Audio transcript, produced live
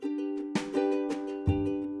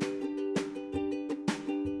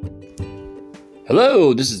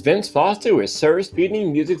Hello, this is Vince Foster with Sir Speedy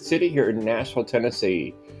Music City here in Nashville,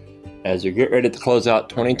 Tennessee. As you get ready to close out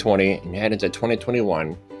 2020 and head into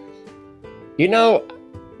 2021,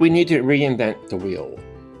 we need to reinvent the wheel.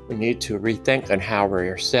 We need to rethink on how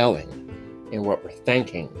we're selling and what we're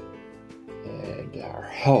thinking, and our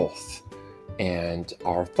health, and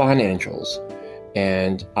our financials,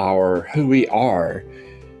 and our who we are.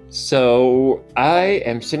 So I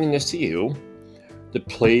am sending this to you to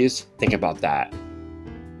please think about that.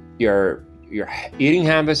 Your eating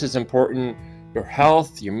habits is important, your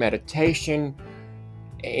health, your meditation,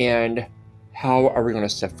 and how are we going to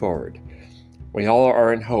step forward? We all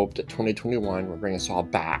are in hope that 2021 will bring us all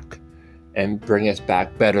back and bring us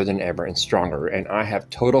back better than ever and stronger. And I have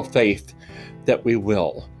total faith that we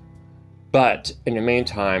will. But in the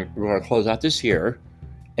meantime, we're going to close out this year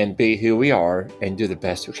and be who we are and do the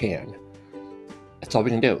best we can. That's all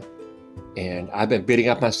we can do. And I've been beating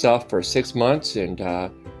up myself for 6 months, and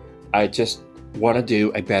I just want to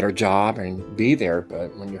do a better job and be there.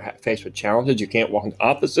 But when you're faced with challenges, you can't walk into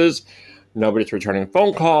offices, nobody's returning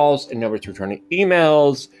phone calls, and nobody's returning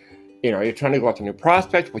emails. You're trying to go after new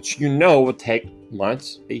prospects, which will take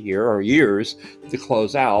months, a year, or years to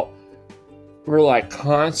close out. We're like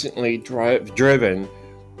constantly driven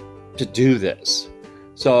to do this.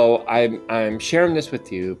 So I'm sharing this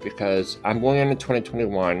with you because I'm going into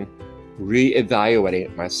 2021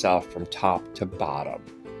 reevaluating myself from top to bottom.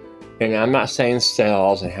 And I'm not saying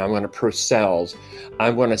sales and how I'm going to improve sales.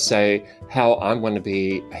 I'm going to say how I'm going to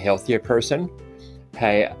be a healthier person.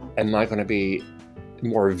 Hey, am I going to be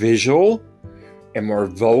more visual and more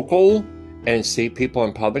vocal and see people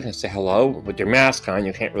in public and say hello with your mask on?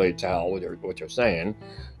 You can't really tell what you're saying.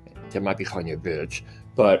 They might be calling you a bitch.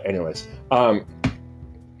 But anyways,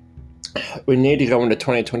 we need to go into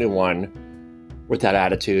 2021 with that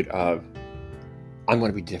attitude of, I'm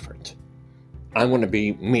going to be different. I'm going to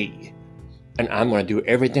be me. And I'm going to do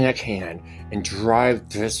everything I can and drive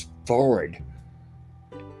this forward.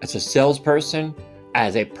 As a salesperson,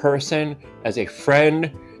 as a person, as a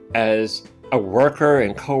friend, as a worker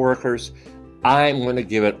and coworkers, I'm going to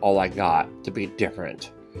give it all I got to be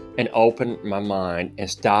different and open my mind and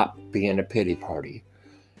stop being a pity party.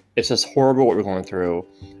 It's just horrible what we're going through.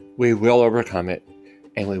 We will overcome it,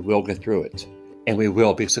 and we will get through it, and we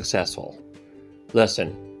will be successful.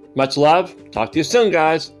 Listen, much love. Talk to you soon,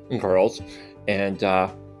 guys and girls, and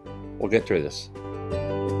we'll get through this.